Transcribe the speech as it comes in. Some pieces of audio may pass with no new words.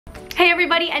Hey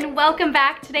everybody, and welcome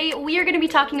back. Today we are going to be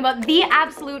talking about the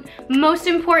absolute most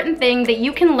important thing that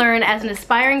you can learn as an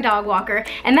aspiring dog walker,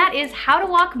 and that is how to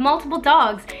walk multiple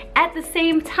dogs at the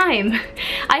same time.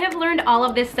 I have learned all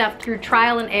of this stuff through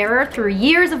trial and error, through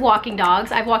years of walking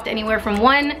dogs. I've walked anywhere from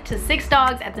 1 to 6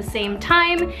 dogs at the same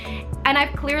time, and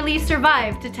I've clearly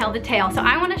survived to tell the tale. So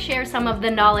I want to share some of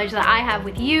the knowledge that I have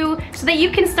with you so that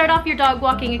you can start off your dog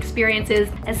walking experiences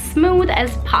as smooth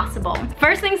as possible.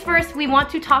 First things first, we want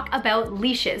to talk about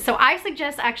leashes. So I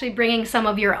suggest actually bringing some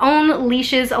of your own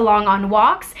leashes along on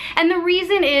walks. And the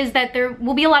reason is that there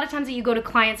will be a lot of times that you go to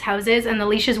clients' houses and the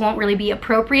leashes won't really be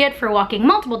appropriate for walking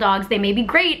multiple dogs. They may be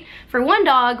great for one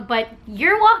dog, but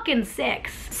you're walking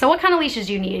 6. So what kind of leashes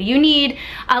do you need? You need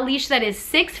a leash that is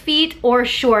 6 feet or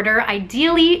shorter,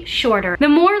 ideally shorter. The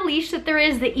more leash that there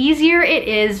is, the easier it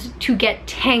is to get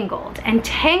tangled. And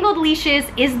tangled leashes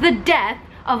is the death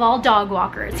of all dog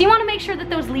walkers. So you want to make sure that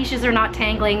those leashes are not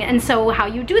tangling, and so how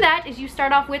you do that is you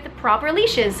start off with the proper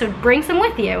leashes, so bring some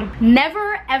with you.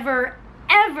 Never, ever,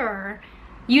 ever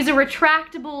use a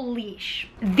retractable leash.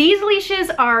 These leashes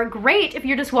are great if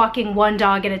you're just walking one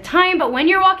dog at a time, but when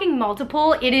you're walking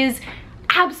multiple, it is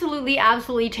absolutely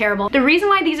terrible. The reason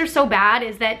why these are so bad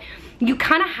is that you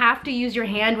kind of have to use your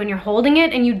hand when you're holding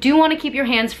it, and you do want to keep your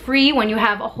hands free when you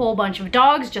have a whole bunch of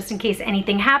dogs, just in case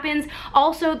anything happens.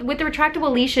 Also, with the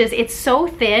retractable leashes, it's so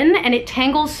thin and it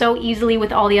tangles so easily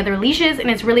with all the other leashes,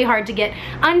 and it's really hard to get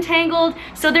untangled.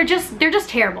 So they're just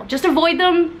terrible. Just avoid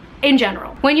them in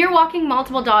general. When you're walking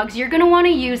multiple dogs, you're gonna wanna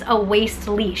use a waist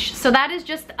leash. So that is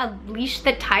just a leash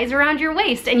that ties around your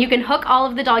waist, and you can hook all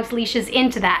of the dog's leashes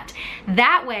into that.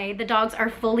 That way, the dogs are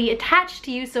fully attached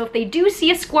to you, so if they do see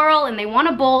a squirrel and they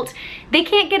wanna bolt, they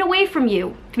can't get away from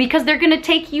you because they're gonna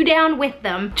take you down with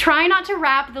them. Try not to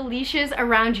wrap the leashes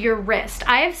around your wrist.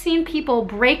 I have seen people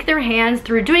break their hands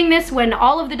through doing this when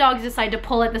all of the dogs decide to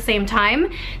pull at the same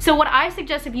time. So what I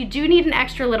suggest, if you do need an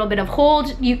extra little bit of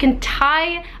hold, you can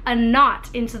tie a knot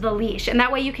into the leash, and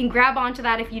that way you can grab onto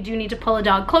that if you do need to pull a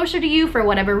dog closer to you for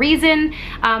whatever reason,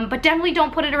 but definitely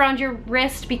don't put it around your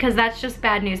wrist because that's just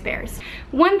bad news bears.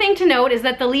 One thing to note is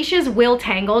that the leashes will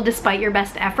tangle despite your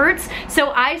best efforts,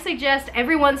 so I suggest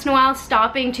every once in a while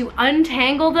stopping to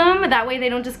untangle them. That way they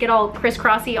don't just get all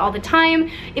crisscrossy all the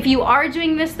time. If you are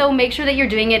doing this though, make sure that you're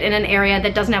doing it in an area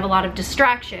that doesn't have a lot of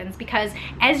distractions, because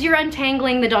as you're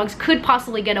untangling, the dogs could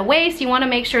possibly get away, so you want to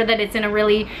make sure that it's in a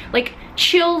really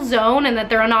chill zone and that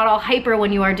they're not all hyper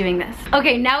when you are doing this.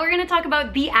 Okay, now we're going to talk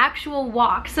about the actual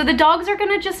walk. So the dogs are going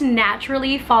to just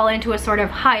naturally fall into a sort of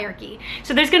hierarchy.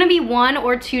 So there's going to be 1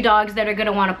 or 2 dogs that are going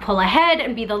to want to pull ahead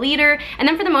and be the leader, and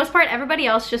then for the most part everybody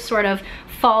else just sort of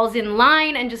falls in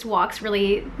line and just walks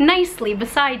really nicely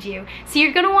beside you. So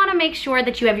you're going to want to make sure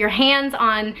that you have your hands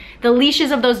on the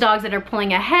leashes of those dogs that are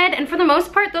pulling ahead, and for the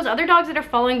most part those other dogs that are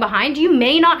following behind, you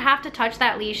may not have to touch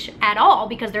that leash at all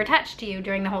because they're attached to you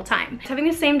during the whole time. Having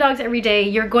the same dogs every day,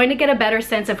 you're going to get a better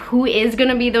sense of who is going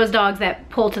to be those dogs that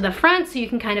pull to the front, so you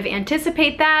can kind of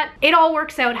anticipate that. It all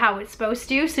works out how it's supposed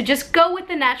to, so just go with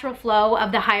the natural flow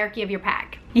of the hierarchy of your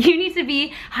pack. You need to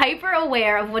be hyper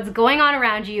aware of what's going on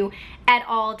around you at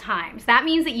all times. That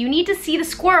means that you need to see the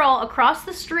squirrel across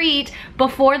the street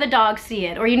before the dogs see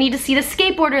it, or you need to see the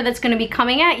skateboarder that's going to be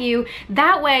coming at you.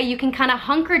 That way you can kind of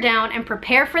hunker down and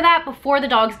prepare for that before the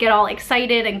dogs get all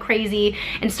excited and crazy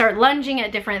and start lunging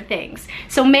at different things.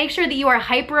 So make sure that you are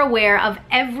hyper aware of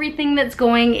everything that's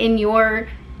going in your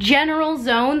general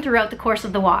zone throughout the course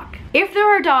of the walk. If there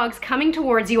are dogs coming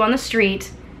towards you on the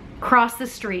street, cross the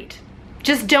street.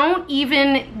 Just don't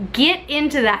even get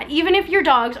into that. Even if your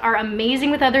dogs are amazing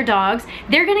with other dogs,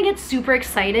 they're gonna get super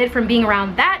excited from being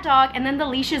around that dog, and then the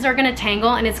leashes are gonna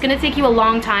tangle, and it's gonna take you a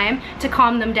long time to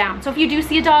calm them down. So if you do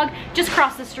see a dog, just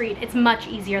cross the street. It's much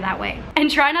easier that way. And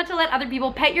try not to let other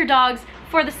people pet your dogs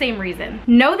for the same reason.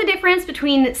 Know the difference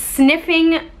between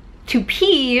sniffing to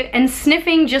pee and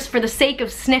sniffing just for the sake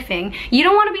of sniffing. You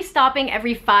don't want to be stopping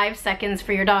every 5 seconds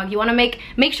for your dog. You want to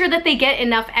make sure that they get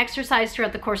enough exercise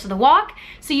throughout the course of the walk.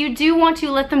 So you do want to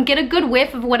let them get a good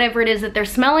whiff of whatever it is that they're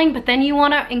smelling, but then you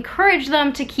want to encourage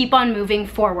them to keep on moving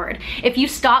forward. If you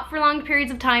stop for long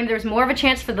periods of time, there's more of a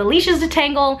chance for the leashes to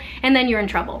tangle, and then you're in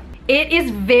trouble. It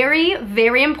is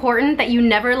very important that you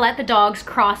never let the dogs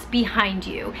cross behind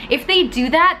you. If they do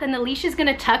that, then the leash is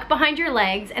gonna tuck behind your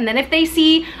legs, and then if they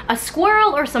see a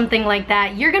squirrel or something like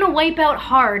that, you're gonna wipe out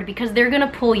hard because they're gonna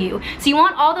pull you. So you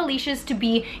want all the leashes to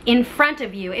be in front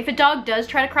of you. If a dog does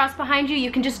try to cross behind you,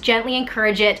 you can just gently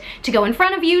encourage it to go in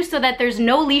front of you so that there's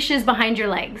no leashes behind your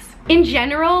legs. In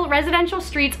general, residential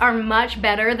streets are much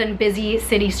better than busy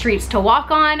city streets to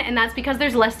walk on, and that's because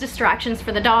there's less distractions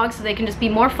for the dogs, so they can just be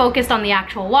more focused focused on the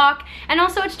actual walk, and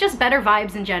also it's just better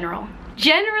vibes in general.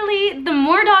 Generally, the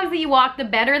more dogs that you walk, the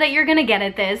better that you're gonna get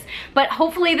at this, but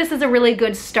hopefully this is a really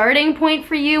good starting point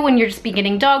for you when you're just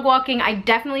beginning dog walking. I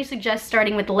definitely suggest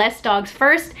starting with less dogs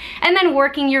first and then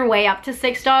working your way up to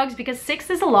 6 dogs, because 6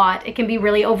 is a lot. It can be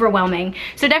really overwhelming.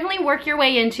 So definitely work your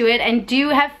way into it, and do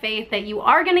have faith that you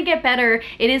are gonna get better.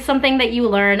 It is something that you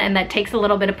learn and that takes a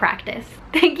little bit of practice.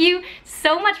 Thank you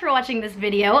so much for watching this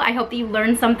video. I hope that you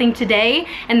learned something today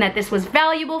and that this was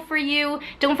valuable for you.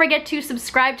 Don't forget to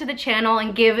subscribe to the channel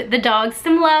and give the dogs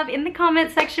some love in the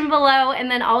comment section below, and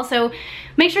then also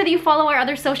make sure that you follow our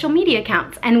other social media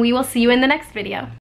accounts, and we will see you in the next video.